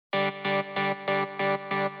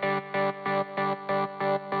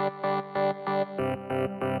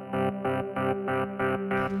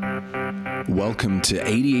Welcome to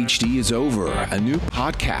ADHD is Over, a new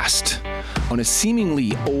podcast on a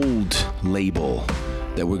seemingly old label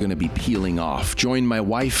that we're going to be peeling off. Join my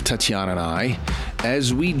wife, Tatiana, and I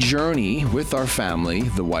as we journey with our family,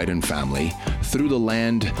 the Wyden family, through the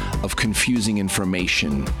land of confusing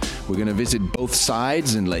information. We're going to visit both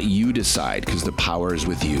sides and let you decide because the power is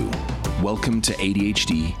with you. Welcome to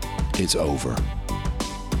ADHD is Over.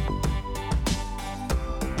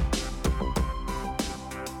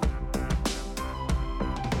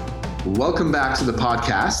 Welcome back to the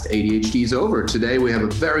podcast, ADHD is Over. Today we have a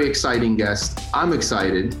very exciting guest. I'm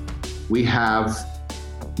excited. We have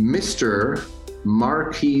Mr.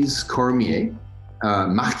 Marquise Cormier.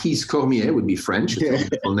 Marquise Cormier would be French,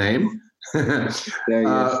 it's a full name.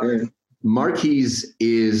 Marquise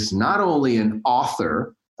is not only an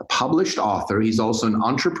author, a published author, he's also an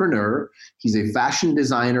entrepreneur. He's a fashion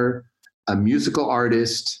designer, a musical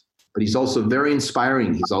artist, but he's also very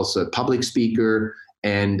inspiring. He's also a public speaker,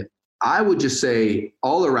 and I would just say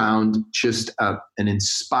all around, just an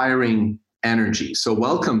inspiring energy. So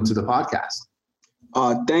welcome to the podcast.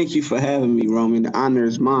 Thank you for having me, Roman. The honor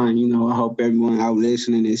is mine. I hope everyone out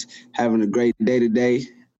listening is having a great day today.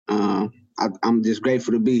 I'm just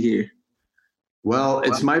grateful to be here. Well,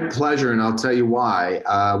 it's my pleasure, and I'll tell you why.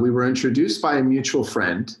 We were introduced by a mutual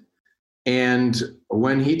friend, and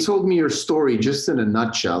when he told me your story, just in a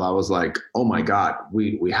nutshell, I was like, oh my God,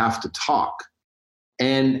 we have to talk.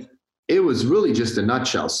 And it was really just a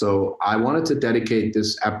nutshell. So I wanted to dedicate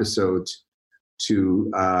this episode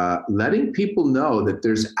to letting people know that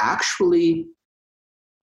there's actually,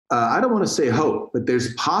 I don't want to say hope, but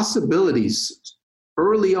there's possibilities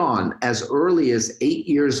early on, as early as 8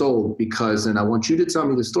 years old, because, and I want you to tell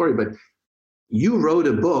me the story, but you wrote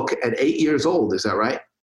a book at 8 years old. Is that right?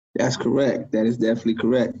 That's correct. That is definitely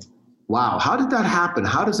correct. Wow. How did that happen?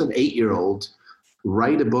 How does an 8-year-old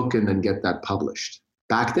write a book and then get that published?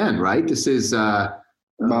 Back then, right? This is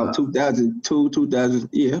about 2002,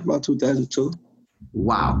 about 2002.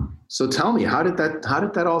 Wow. So tell me, how did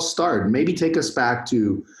that all start? Maybe take us back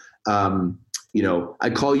to, I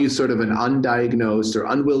call you sort of an undiagnosed or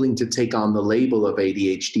unwilling to take on the label of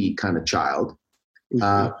ADHD kind of child.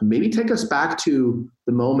 Maybe take us back to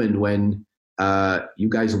the moment when you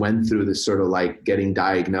guys went through this sort of like getting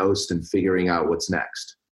diagnosed and figuring out what's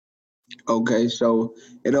next. Okay, so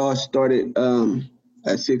it all started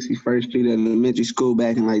at 61st Street Elementary School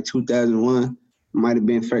back in like 2001. Might have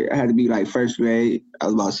been I had to be like first grade. I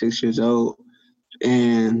was about 6 years old,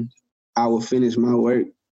 and I would finish my work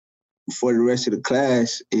for the rest of the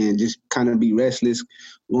class and just kind of be restless,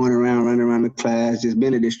 running around the class, just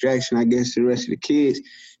being a distraction, I guess, to the rest of the kids.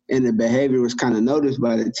 And the behavior was kind of noticed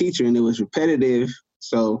by the teacher, and it was repetitive.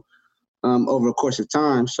 So over the course of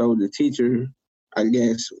time, so the teacher, I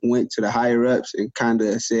guess, went to the higher ups and kind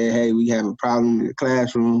of said, hey, we have a problem in the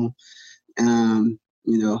classroom.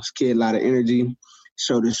 This kid, a lot of energy.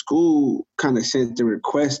 So the school kind of sent a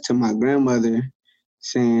request to my grandmother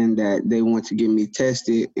saying that they want to get me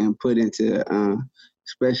tested and put into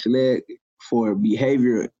special ed for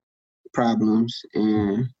behavior problems.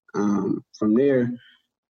 And from there,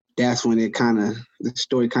 that's when the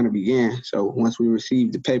story kind of began. So once we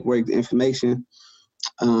received the paperwork, the information,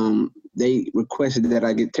 they requested that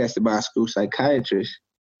I get tested by a school psychiatrist.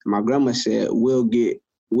 My grandma said, we'll get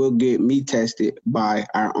me tested by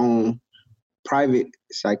our own private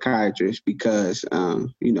psychiatrist because,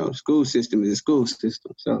 school system is a school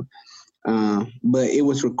system. So, but it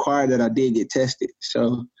was required that I did get tested.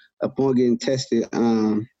 So upon getting tested,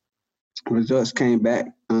 results came back.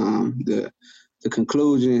 The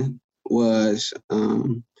conclusion was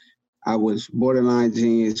I was borderline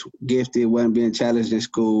genius, gifted, wasn't being challenged in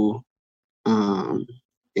school.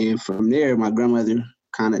 And from there, my grandmother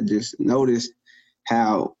kind of just noticed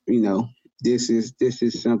how, this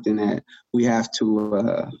is something that we have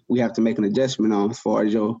to make an adjustment on as far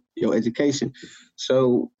as your education.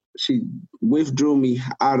 So she withdrew me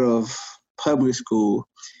out of public school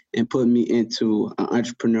and put me into an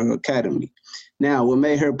entrepreneurial academy. Now, what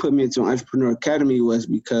made her put me into an entrepreneurial academy was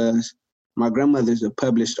because my grandmother's a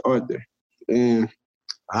published author, and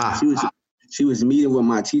she was meeting with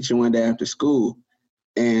my teacher one day after school,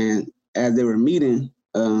 and as they were meeting,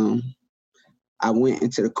 I went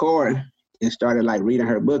into the car and started like reading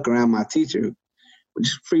her book around my teacher, which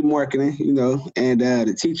is free marketing, and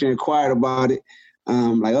the teacher inquired about it.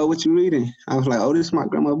 Like, oh, what you reading? I was like, oh, this is my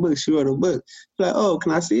grandma's book. She wrote a book. She's like, oh,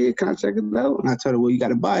 can I see it? Can I check it out? And I told her, well, you got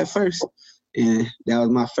to buy it first. And that was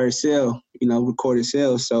my first sale, recorded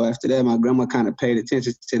sales. So after that, my grandma kind of paid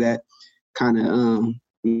attention to that, kind of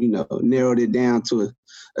narrowed it down to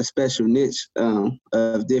a special niche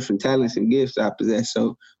of different talents and gifts I possess.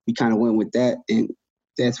 So we kind of went with that, and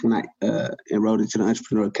that's when I enrolled into the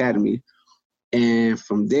Entrepreneur Academy. And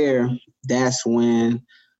from there, that's when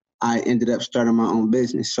I ended up starting my own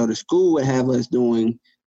business. So the school would have us doing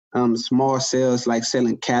small sales, like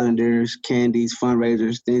selling calendars, candies,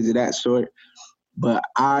 fundraisers, things of that sort. But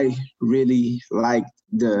I really liked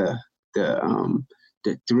the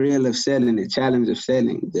thrill of selling, the challenge of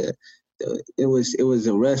selling. It was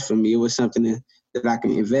a rush for me. It was something that I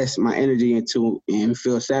can invest my energy into and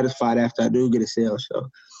feel satisfied after I do get a sale. So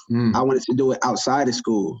I wanted to do it outside of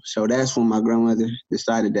school. So that's when my grandmother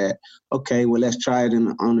decided that, okay, well, let's try it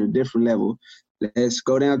on a different level. Let's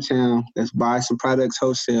go downtown, let's buy some products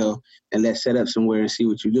wholesale, and let's set up somewhere and see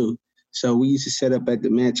what you do. So we used to set up at the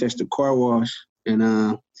Manchester Car Wash,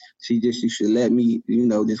 and she just used to let me,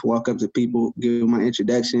 just walk up to people, give my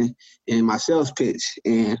introduction and my sales pitch.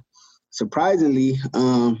 And surprisingly,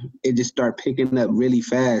 it just started picking up really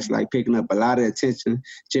fast, like picking up a lot of attention,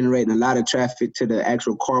 generating a lot of traffic to the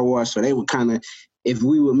actual car wash. So they would kind of, if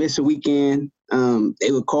we would miss a weekend, they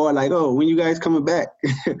would call like, oh, when you guys coming back?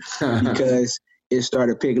 Because it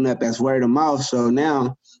started picking up as word of mouth. So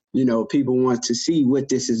now, people want to see what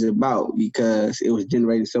this is about because it was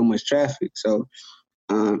generating so much traffic. So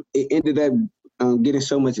it ended up getting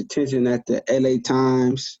so much attention that the LA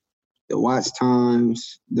Times, the Watts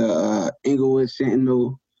Times, the Inglewood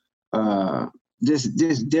Sentinel, just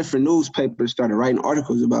different newspapers started writing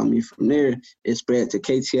articles about me. From there, it spread to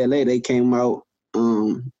KTLA. They came out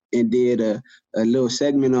and did a little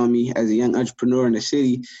segment on me as a young entrepreneur in the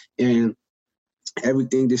city, and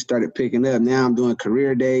everything just started picking up. Now I'm doing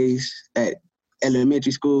career days at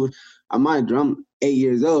elementary school. I'm 8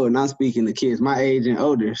 years old, and I'm speaking to kids my age and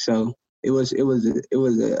older. So it was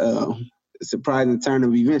a surprising turn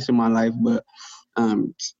of events in my life, but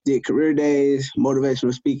did career days,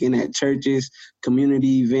 motivational speaking at churches,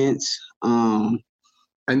 community events. And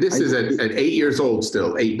this is at 8 years old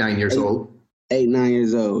still, 9 years old? 8, 9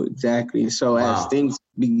 years old, exactly. And so as things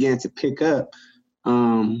began to pick up,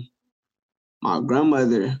 my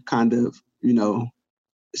grandmother kind of,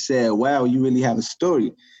 said, wow, you really have a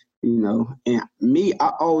story, And me,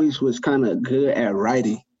 I always was kind of good at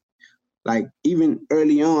writing. Like even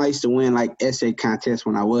early on, I used to win like essay contests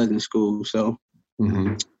when I was in school. So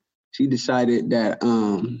she decided that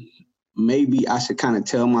maybe I should kind of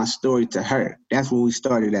tell my story to her. That's what we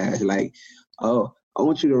started as. Like, oh, I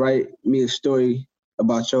want you to write me a story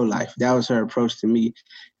about your life. That was her approach to me.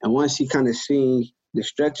 And once she kind of seen the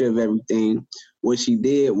structure of everything, what she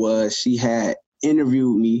did was she had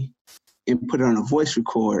interviewed me and put it on a voice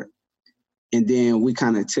record. And then we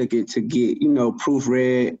kind of took it to get,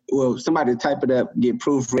 proofread. Well, somebody type it up, get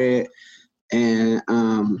proofread, and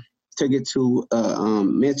took it to a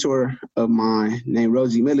mentor of mine named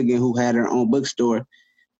Rosie Milligan, who had her own bookstore.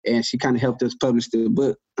 And she kind of helped us publish the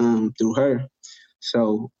book through her.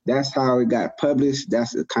 So that's how it got published.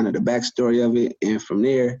 That's kind of the backstory of it. And from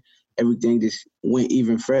there, everything just went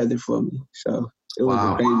even further for me. So it was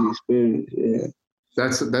a crazy experience. Yeah.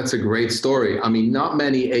 That's a great story. I mean, not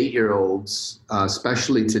many 8-year-olds,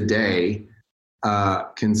 especially today,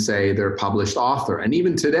 can say they're a published author. And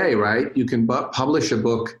even today, right, you can publish a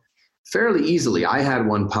book fairly easily. I had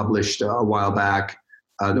one published a while back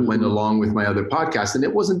that went along with my other podcast, and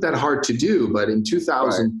it wasn't that hard to do. But in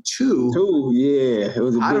 2002, it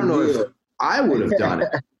was I don't know if I would have done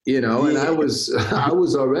it, and I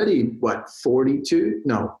was already, 42?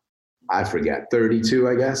 No, I forget, 32,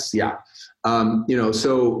 I guess. Yeah.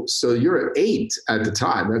 So you're 8 at the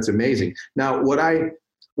time. That's amazing. Now, what I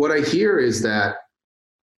hear is that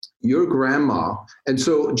your grandma, and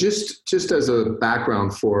so just as a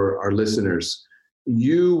background for our listeners,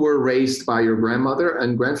 you were raised by your grandmother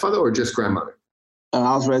and grandfather, or just grandmother?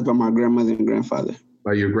 I was raised by my grandmother and grandfather.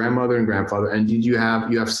 By your grandmother and grandfather. And did you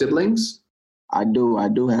have siblings? I do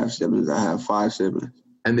have siblings. I have 5 siblings.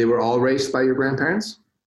 And they were all raised by your grandparents?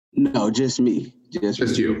 No, just me.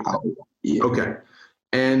 Just you. Yeah. Okay.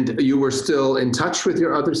 And you were still in touch with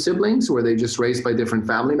your other siblings? Were they just raised by different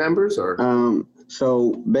family members, or?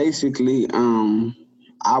 So basically,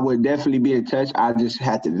 I would definitely be in touch. I just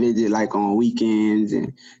had to visit like on weekends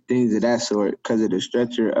and things of that sort because of the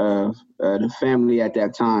structure of the family at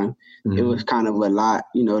that time. It was kind of a lot,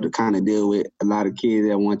 to kind of deal with a lot of kids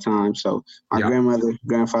at one time. So my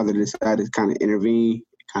grandfather decided to kind of intervene,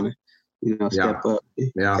 kind of, step up,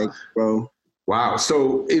 take the role. Wow.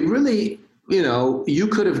 So it really, you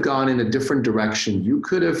could have gone in a different direction. You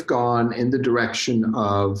could have gone in the direction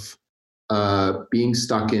of being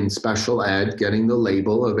stuck in special ed, getting the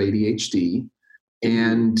label of ADHD,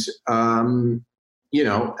 and you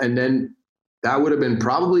know, and then that would have been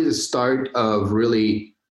probably the start of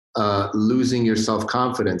really losing your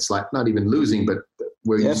self-confidence, like not even losing, but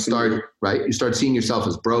where you start, right? You start seeing yourself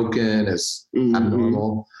as broken, as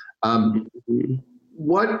abnormal.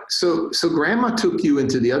 So grandma took you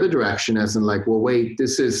into the other direction as in like, well, wait,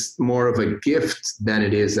 this is more of a gift than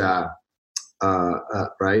it is a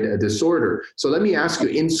disorder. So let me ask you,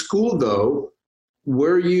 in school though,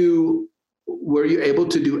 were you able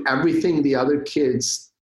to do everything the other kids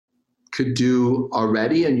could do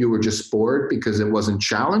already and you were just bored because it wasn't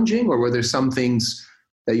challenging, or were there some things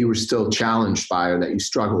that you were still challenged by or that you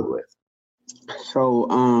struggled with? So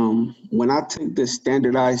when I took the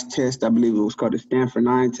standardized test, I believe it was called the Stanford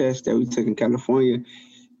 9 test that we took in California,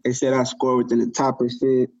 they said I scored within the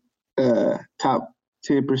top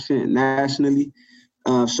 10% nationally.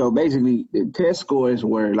 So basically, the test scores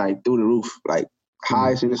were like through the roof, like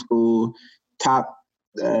highest in the school, top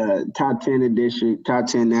 10 in the district, top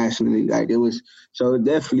 10 nationally. Like it was, so it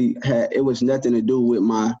definitely it was nothing to do with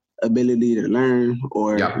my ability to learn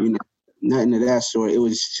or nothing of that sort. It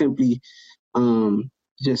was simply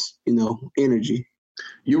just energy.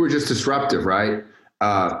 You were just disruptive, right?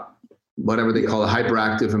 Whatever they call it,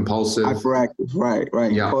 hyperactive, impulsive. Hyperactive, right,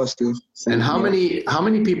 yeah. Impulsive. And how many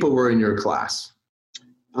people were in your class?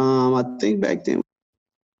 I think back then.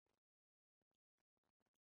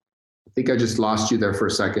 I think I just lost you there for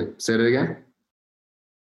a second. Say that again.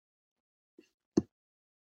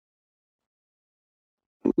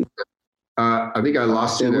 I think I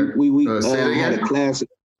lost you there. We say it again. Had a class.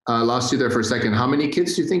 Lost you there for a second. How many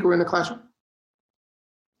kids do you think were in the classroom?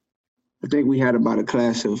 I think we had about a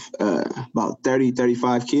class of about 30,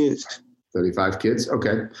 35 kids. 35 kids.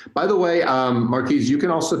 Okay. By the way, Marquise, you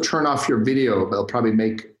can also turn off your video. They'll probably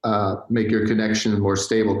make your connection more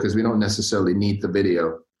stable because we don't necessarily need the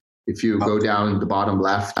video. If you go down the bottom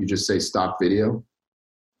left, you just say stop video.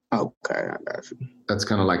 Okay, I got you. That's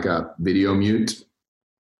kind of like a video mute.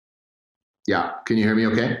 Yeah. Can you hear me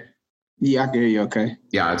okay? Yeah, I can hear you okay.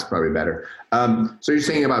 Yeah, it's probably better. So you're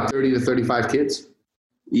saying about 30 to 35 kids?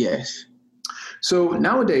 Yes. So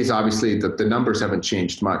nowadays, obviously, the numbers haven't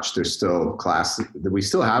changed much. There's still we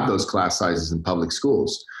still have those class sizes in public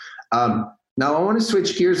schools. Now, I want to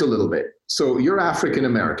switch gears a little bit. So you're African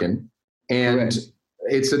American, and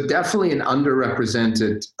it's definitely an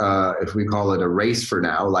underrepresented, if we call it a race for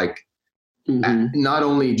now, like not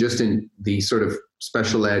only just in the sort of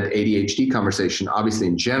special ed ADHD conversation, obviously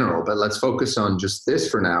in general, but let's focus on just this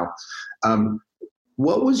for now.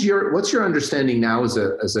 What's your understanding now as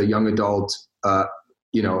a young adult,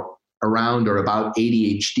 around or about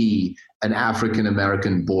ADHD and African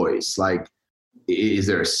American boys? Like, is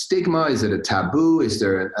there a stigma? Is it a taboo? Is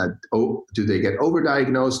there do they get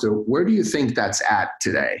overdiagnosed, or where do you think that's at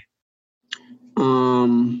today?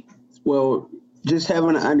 Well, just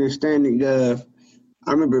having an understanding of,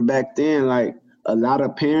 I remember back then, like a lot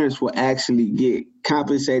of parents will actually get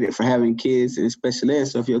compensated for having kids in special ed.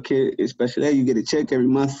 So if your kid is special ed, you get a check every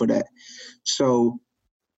month for that. So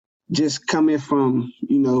just coming from,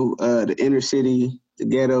 the inner city, the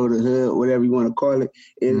ghetto, the hood, whatever you want to call it,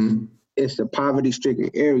 it's a poverty-stricken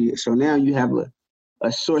area. So now you have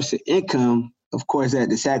a source of income, of course, at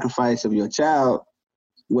the sacrifice of your child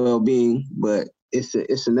well-being, but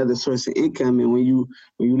it's another source of income. And when you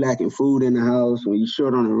lacking food in the house, when you're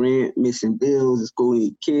short on the rent, missing bills,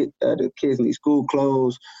 the kids need school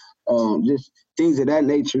clothes, just things of that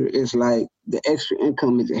nature, it's like the extra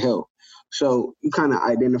income is a help. So you kind of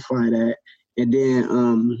identify that. And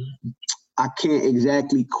then I can't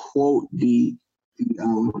exactly quote the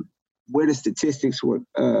where the statistics were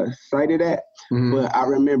cited at, but I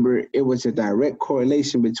remember it was a direct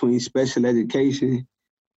correlation between special education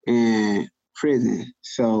and prison.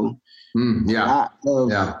 So a lot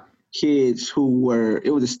of kids who were,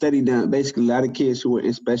 it was a study done, basically a lot of kids who were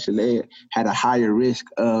in special ed had a higher risk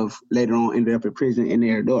of later on ended up in prison in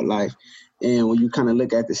their adult life. And when you kind of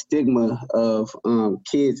look at the stigma of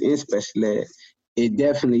kids in special ed, it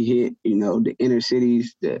definitely hit, the inner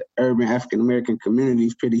cities, the urban African-American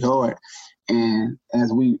communities pretty hard. And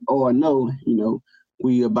as we all know,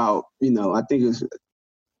 we about, I think it's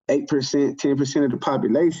 8%, 10% of the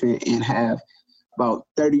population and have about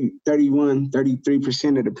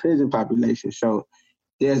 33% of the prison population. So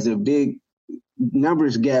there's a big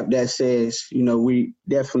numbers gap that says, we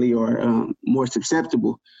definitely are more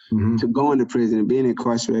susceptible to going to prison and being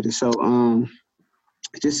incarcerated. So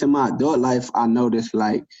just in my adult life, I noticed,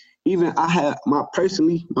 like, even my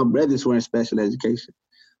brothers were in special education,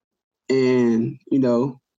 and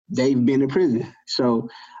they've been in prison, so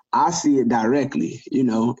I see it directly,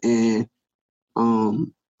 and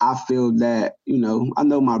I feel that, I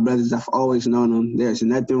know my brothers, I've always known them. There's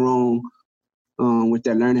nothing wrong with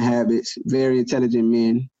their learning habits. Very intelligent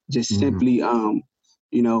men, just simply,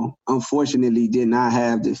 unfortunately did not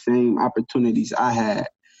have the same opportunities I had.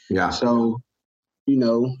 Yeah. So,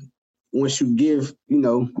 once you give,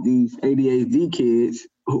 these ADHD kids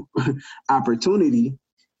opportunity,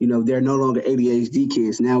 they're no longer ADHD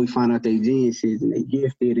kids. Now we find out they geniuses and they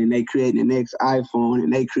gifted and they creating the next iPhone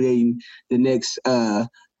and they creating the next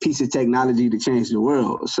piece of technology to change the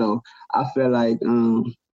world. So I feel like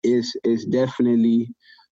it's definitely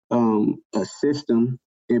a system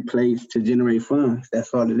in place to generate funds.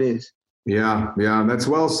 That's all it is. Yeah, that's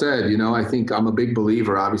well said. I think I'm a big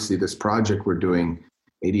believer. Obviously, this project we're doing,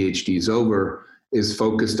 ADHD is Over, is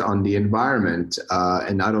focused on the environment.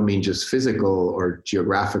 And I don't mean just physical or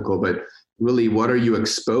geographical, but really what are you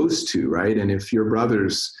exposed to, right? And if your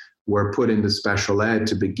brothers were put into special ed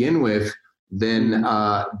to begin with, then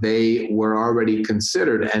they were already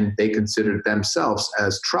considered, and they considered themselves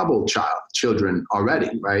as troubled children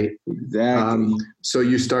already, right? Exactly. So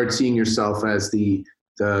you start seeing yourself as the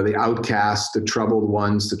outcast, the troubled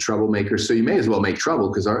ones, the troublemakers. So you may as well make trouble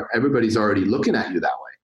because everybody's already looking at you that way.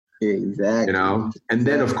 Exactly. And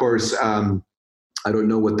then of course, I don't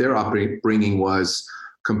know what their upbringing was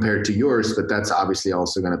compared to yours, but that's obviously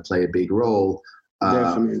also going to play a big role.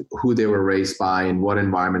 Who they were raised by and what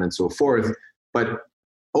environment and so forth. But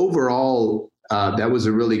overall, that was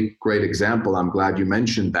a really great example. I'm glad you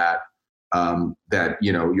mentioned that, that,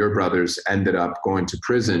 your brothers ended up going to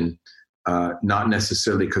prison, not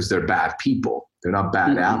necessarily because they're bad people. They're not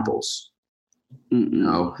bad apples.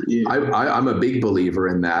 Yeah. I'm a big believer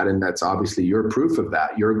in that. And that's obviously your proof of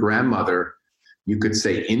that. Your grandmother, you could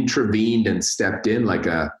say, intervened and stepped in like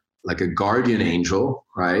a guardian angel,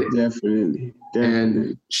 right? Definitely.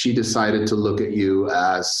 And she decided to look at you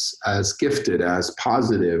as gifted, as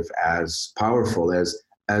positive, as powerful,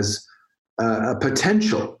 as a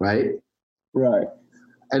potential, right? Right.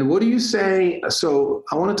 And what do you say? So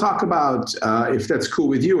I want to talk about, if that's cool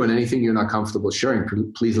with you, and anything you're not comfortable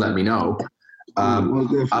sharing, please let me know.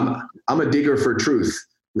 I'm a digger for truth,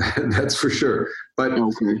 that's for sure. But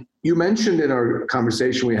you mentioned in our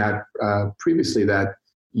conversation we had previously that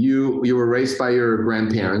you were raised by your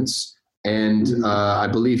grandparents, and I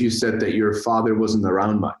believe you said that your father wasn't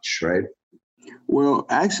around much, right? Well,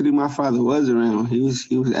 actually, my father was around. He was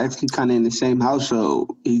actually kind of in the same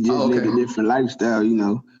household. He just lived a different lifestyle,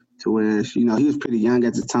 to where, he was pretty young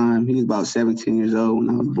at the time. He was about 17 years old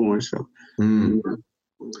when I was born. So,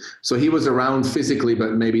 So he was around physically,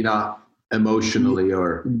 but maybe not emotionally,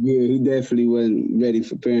 or? Yeah, he definitely wasn't ready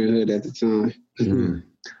for parenthood at the time.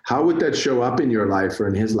 How would that show up in your life or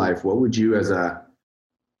in his life? What would you,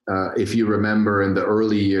 if you remember in the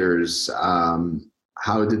early years,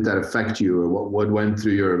 how did that affect you, or what went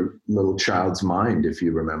through your little child's mind, if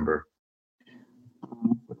you remember?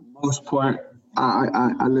 For the most part,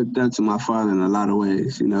 I looked up to my father in a lot of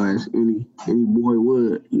ways, as any boy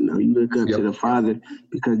would. You look up to the father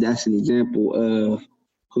because that's an example of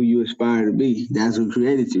who you aspire to be. That's what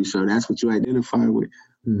created you, so that's what you identify with.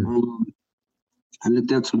 I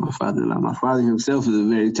looked up to my father a lot. My father himself is a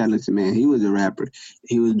very talented man. He was a rapper.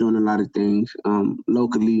 He was doing a lot of things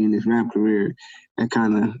locally in his rap career. That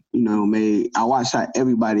kind of, I watched how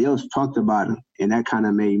everybody else talked about him, and that kind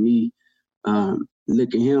of made me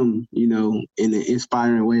look at him, in an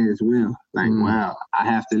inspiring way as well. Like, wow, I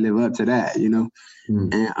have to live up to that,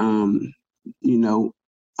 And,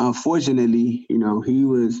 unfortunately, he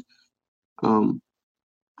was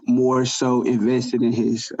more so invested in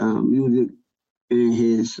his music, in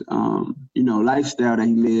his, lifestyle that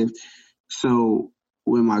he lived. So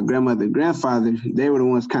with my grandmother and grandfather, they were the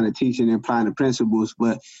ones kind of teaching and applying the principles.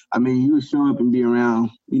 But, he would show up and be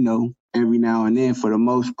around, every now and then for the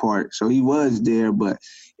most part. So he was there, but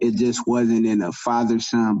it just wasn't in a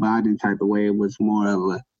father-son bonding type of way. It was more of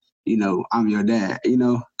a, I'm your dad,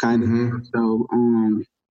 kind of. So,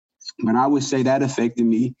 but I would say that affected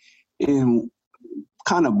me in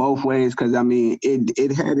kind of both ways, because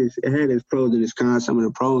it had its pros and its cons. Some of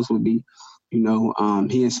the pros would be,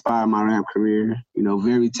 he inspired my rap career.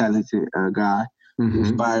 Very talented guy. He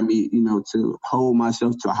inspired me, to hold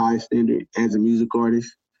myself to a high standard as a music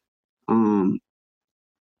artist.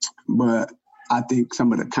 But I think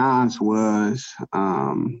some of the cons was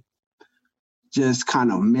just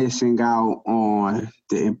kind of missing out on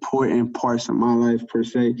the important parts of my life per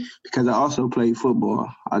se, because I also played football.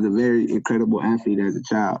 I was a very incredible athlete as a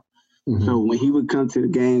child. So when he would come to the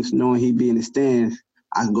games, knowing he'd be in the stands,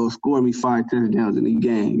 I'd go score me 5 touchdowns in the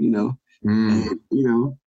game, and,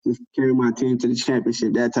 just carry my team to the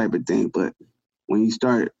championship, that type of thing. But when you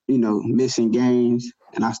start, missing games,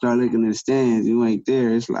 and I start looking at the stands, you ain't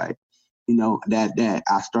there. It's like, you know, that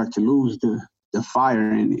I start to lose the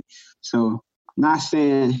fire in it. So not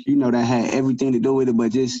saying, you know, that had everything to do with it,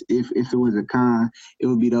 but just if it was a con, it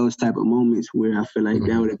would be those type of moments where I feel like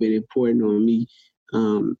that would have been important on me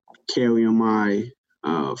carrying my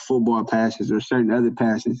football passions or certain other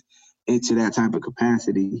passions into that type of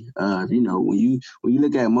capacity. You know, when you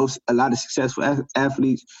look at a lot of successful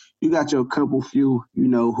athletes, you got your couple few, you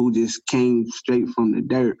know, who just came straight from the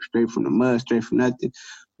dirt, straight from the mud, straight from nothing.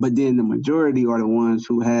 But then the majority are the ones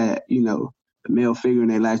who had, you know, a male figure in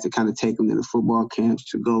their life to kind of take them to the football camps,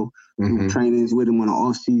 to go do trainings with them on the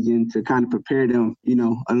off season, to kind of prepare them, you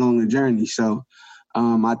know, along the journey. So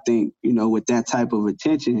I think, you know, with that type of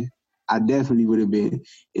attention, I definitely would have been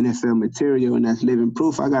NFL material, and that's living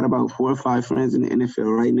proof. I got about 4 or 5 friends in the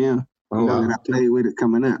NFL right now that I played with it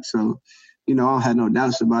coming up. So, you know, I don't have no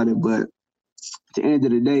doubts about it. But at the end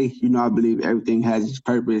of the day, you know, I believe everything has its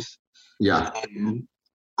purpose. Yeah. And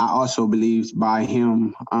I also believe by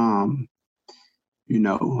him, you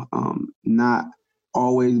know, not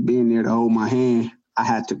always being there to hold my hand, I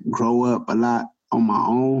had to grow up a lot on my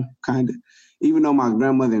own, kind of. Even though my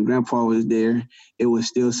grandmother and grandpa was there, it was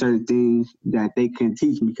still certain things that they couldn't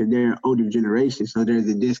teach me because they're an older generation. So there's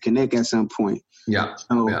a disconnect at some point. Yeah.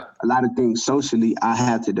 So a lot of things socially, I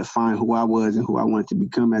had to define who I was and who I wanted to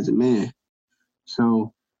become as a man.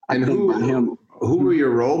 So I think by him. Who were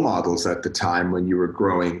your role models at the time when you were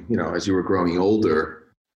growing, you know, as you were growing older?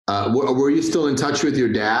 Were you still in touch with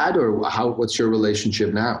your dad, or what's your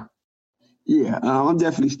relationship now? Yeah, I'm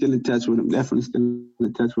definitely still in touch with him. Definitely still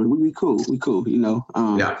in touch with him. We cool, you know.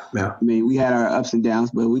 Yeah. I mean, we had our ups and downs,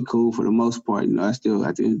 but we cool for the most part. You know, I still,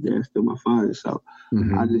 at the end of the day, still my father. So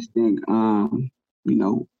I just think, you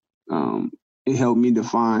know, it helped me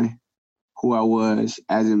define who I was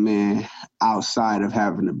as a man outside of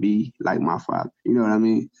having to be like my father. You know what I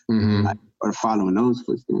mean? Like, or following those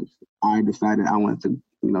footsteps. I decided I wanted to,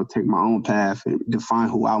 you know, take my own path and define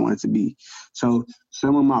who I wanted to be. So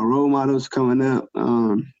some of my role models coming up,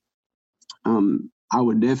 I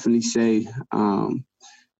would definitely say I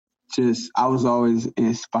was always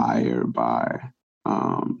inspired by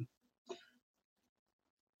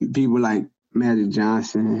people like Magic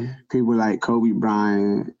Johnson, people like Kobe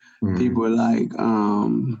Bryant, people like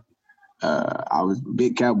I was a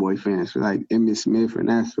big Cowboy fan, so like Emmitt Smith and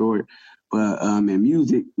that sort. But in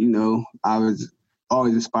music, you know, I was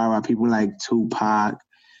always inspired by people like Tupac,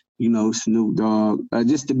 you know, Snoop Dogg,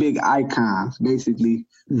 just the big icons, basically,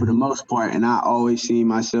 for the most part. And I always see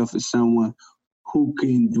myself as someone who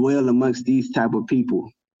can dwell amongst these type of people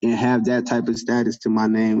and have that type of status to my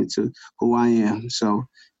name and to who I am. So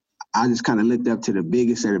I just kind of looked up to the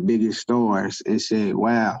biggest of the biggest stars and said,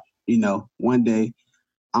 wow, you know, one day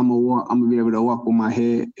I'm gonna be able to walk with my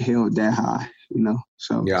head held that high, you know.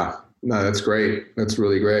 So yeah, no, that's great. That's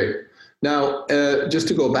really great. Now, just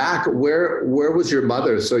to go back, where was your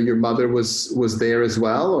mother? So your mother was there as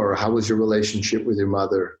well, or how was your relationship with your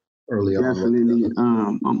mother early on? Definitely.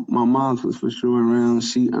 My mom was for sure around.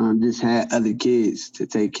 She just had other kids to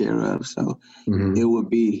take care of, so it would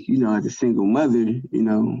be, you know, as a single mother, you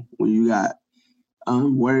know, when you got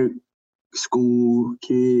work, school,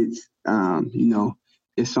 kids, you know,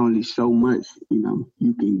 it's only so much, you know,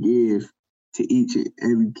 you can give to each and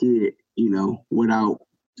every kid, you know, without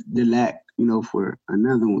the lack, you know, for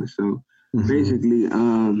another one. So basically,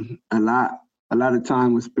 a lot of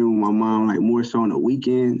time was spent with my mom, like more so on the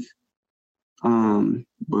weekends.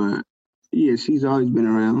 But yeah, she's always been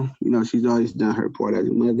around. You know, she's always done her part as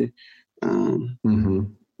a mother. You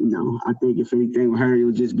know, I think if anything with her, it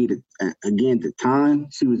would just be the time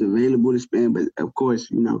she was available to spend. But of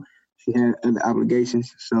course, you know, she had other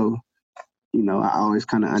obligations. So, you know, I always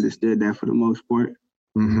kind of understood that for the most part.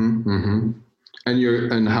 And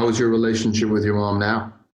how is your relationship with your mom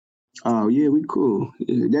now? Oh yeah, we cool.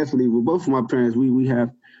 Yeah, definitely. With both of my parents, we have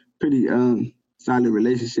pretty solid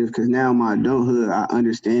relationships. Because now in my adulthood, I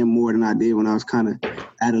understand more than I did when I was kind of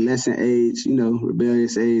adolescent age. You know,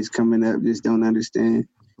 rebellious age, coming up, just don't understand.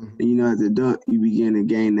 And, you know, as an adult, you begin to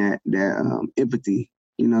gain that empathy,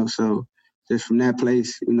 you know. So just from that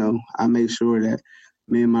place, you know, I make sure that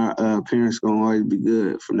me and my parents going to always be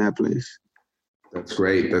good from that place. That's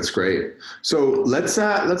great. That's great. So let's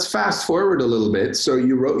fast forward a little bit. So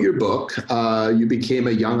you wrote your book, you became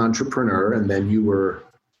a young entrepreneur, and then you were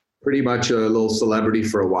pretty much a little celebrity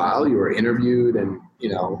for a while. You were interviewed and, you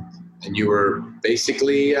know, and you were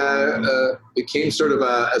basically became sort of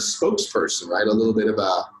a spokesperson, right? A little bit of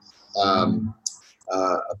a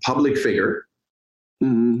public figure.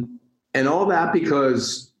 And all that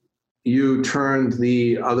because you turned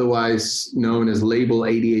the otherwise known as label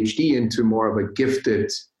ADHD into more of a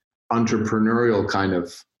gifted entrepreneurial kind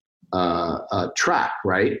of track,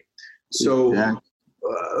 right? So Yeah.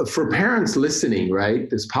 For parents listening, right,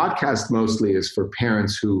 this podcast mostly is for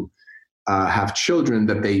parents who have children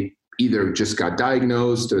that they either just got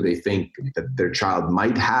diagnosed or they think that their child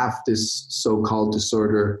might have this so-called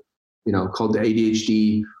disorder, called the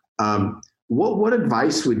ADHD. What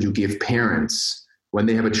advice would you give parents when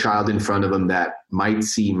they have a child in front of them that might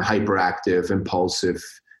seem hyperactive, impulsive,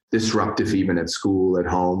 disruptive, even at school, at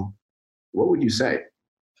home? What would you say?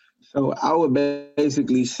 So I would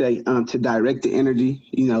basically say to direct the energy,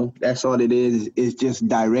 that's all it is just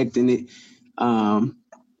directing it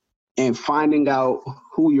and finding out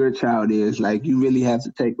who your child is. Like, you really have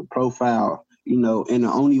to take a profile, and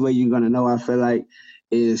the only way you're going to know, I feel like,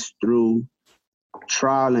 is through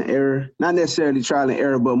trial and error. Not necessarily trial and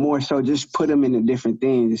error, but more so just put them into different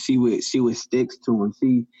things and see what sticks to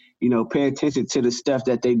them. Pay attention to the stuff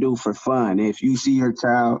that they do for fun. If you see your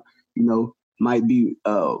child, might be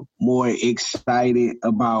more excited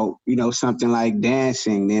about, something like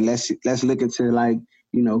dancing, then let's look into like,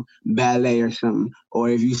 ballet or something. Or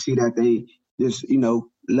if you see that they just,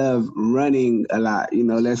 love running a lot,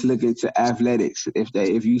 let's look into athletics.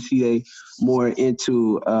 If you see they more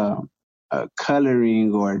into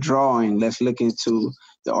coloring or drawing, let's look into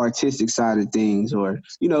the artistic side of things. Or,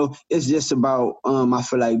 it's just about, I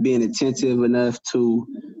feel like, being attentive enough to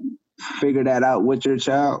figure that out with your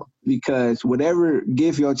child, because whatever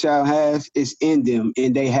gift your child has is in them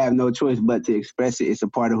and they have no choice but to express it. It's a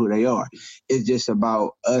part of who they are. It's just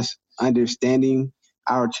about us understanding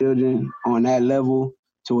our children on that level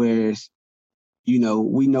to where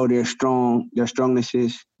we know their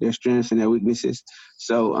strongnesses, their strengths and their weaknesses.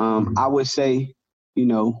 So I would say,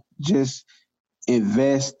 just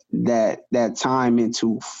invest that time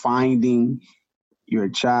into finding your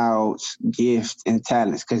child's gift and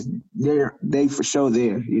talents, because they for sure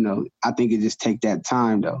there. I think it just take that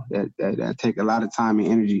time though. That take a lot of time and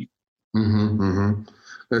energy. Mm-hmm, mm-hmm.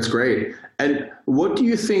 That's great. And what do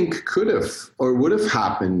you think could have or would have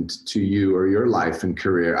happened to you or your life and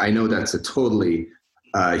career? I know that's a totally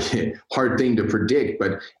hard thing to predict,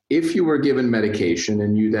 but if you were given medication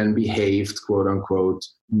and you then behaved, quote unquote,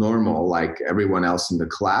 normal like everyone else in the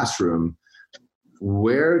classroom,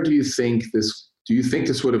 where do you think this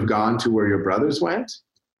would have gone to where your brothers went?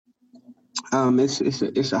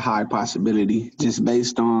 It's a high possibility, just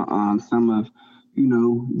based on some of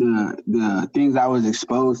the things I was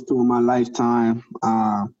exposed to in my lifetime.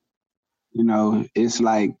 It's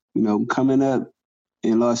like, coming up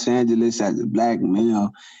in Los Angeles as a Black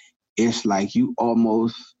male, it's like you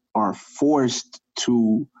almost are forced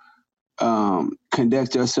to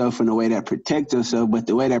conduct yourself in a way that protect yourself, but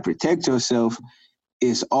the way that protect yourself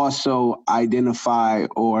is also identified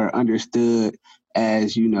or understood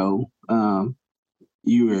as,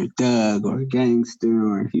 you're a thug or a gangster,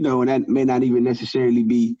 or, and that may not even necessarily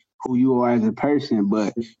be who you are as a person,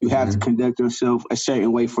 but you have to conduct yourself a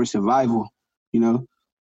certain way for survival,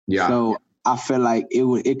 Yeah. So I feel like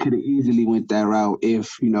it could have easily went that route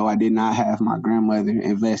if, I did not have my grandmother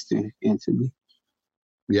investing into me.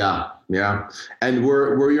 Yeah. Yeah. And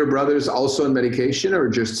were your brothers also on medication or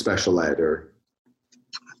just special ed or?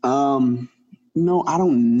 No, I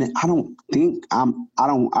don't think I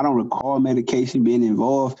don't recall medication being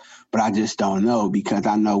involved, but I just don't know, because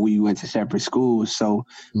I know we went to separate schools. So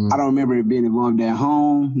I don't remember it being involved at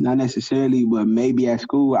home, not necessarily, but maybe at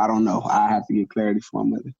school. I don't know. I have to get clarity from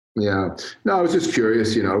my mother. Yeah. No, I was just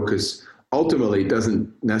curious, because ultimately it doesn't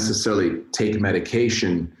necessarily take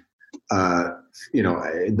medication. The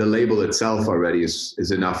label itself already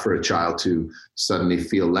is enough for a child to suddenly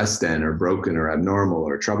feel less than or broken or abnormal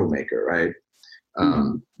or troublemaker, right?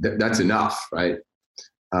 That's enough, right?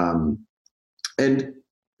 And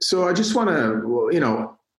so I just want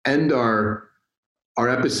to, end our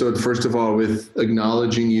episode, first of all, with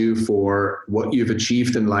acknowledging you for what you've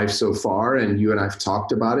achieved in life so far. And you and I've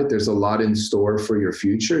talked about it. There's a lot in store for your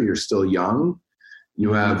future. You're still young.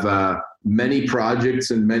 You have many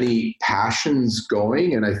projects and many passions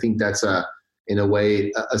going. And I think that's in a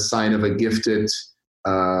way, a sign of a gifted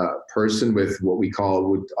person with what we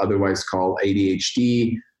would otherwise call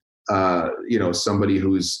ADHD, somebody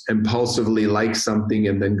who's impulsively likes something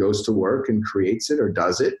and then goes to work and creates it or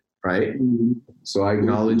does it, right? Mm-hmm. So I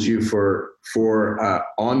acknowledge you for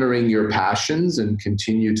honoring your passions and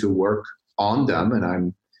continue to work on them.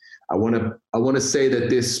 And I want to say that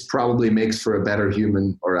this probably makes for a better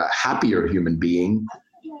human or a happier human being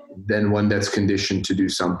than one that's conditioned to do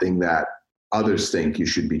something that others think you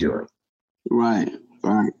should be doing. Right.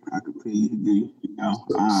 Right. I completely agree.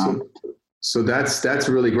 So that's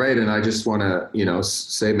really great. And I just want to,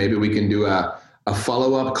 say maybe we can do a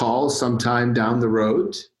follow-up call sometime down the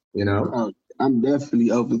road, I'm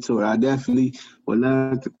definitely open to it. I definitely would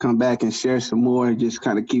love to come back and share some more, just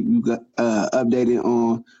kind of keep you updated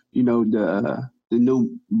on, the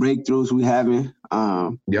new breakthroughs we having.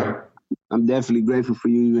 Yep. I'm definitely grateful for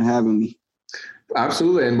you even having me.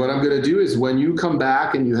 Absolutely. And what I'm going to do is when you come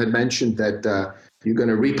back, and you had mentioned that you're going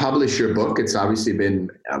to republish your book. It's obviously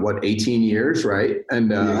been 18 years, right?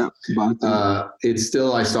 And it's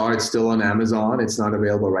still, I saw it's still on Amazon. It's not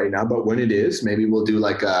available right now, but when it is, maybe we'll do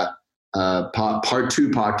like a part 2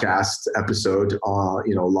 podcast episode on,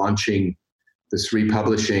 launching this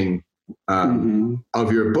republishing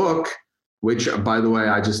of your book, which, by the way,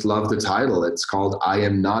 I just love the title. It's called I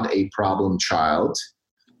Am Not a Problem Child.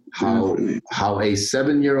 How a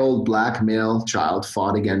 7-year-old Black male child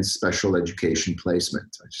fought against special education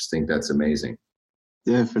placement. I just think that's amazing.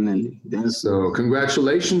 Definitely. So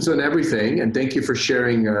congratulations on everything. And thank you for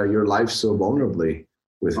sharing your life so vulnerably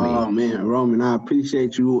with me. Oh, man, Roman, I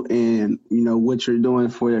appreciate you and, what you're doing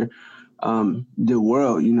for the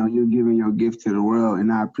world. You're giving your gift to the world.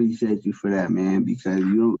 And I appreciate you for that, man, because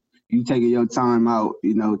you taking your time out,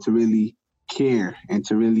 to really care and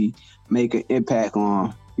to really make an impact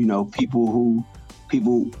on people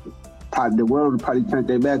probably, the world would probably turn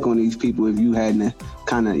their back on these people if you hadn't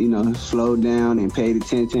kind of, slowed down and paid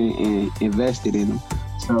attention and invested in them.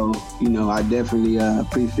 So, I definitely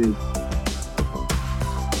appreciate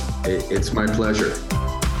it. It's my pleasure.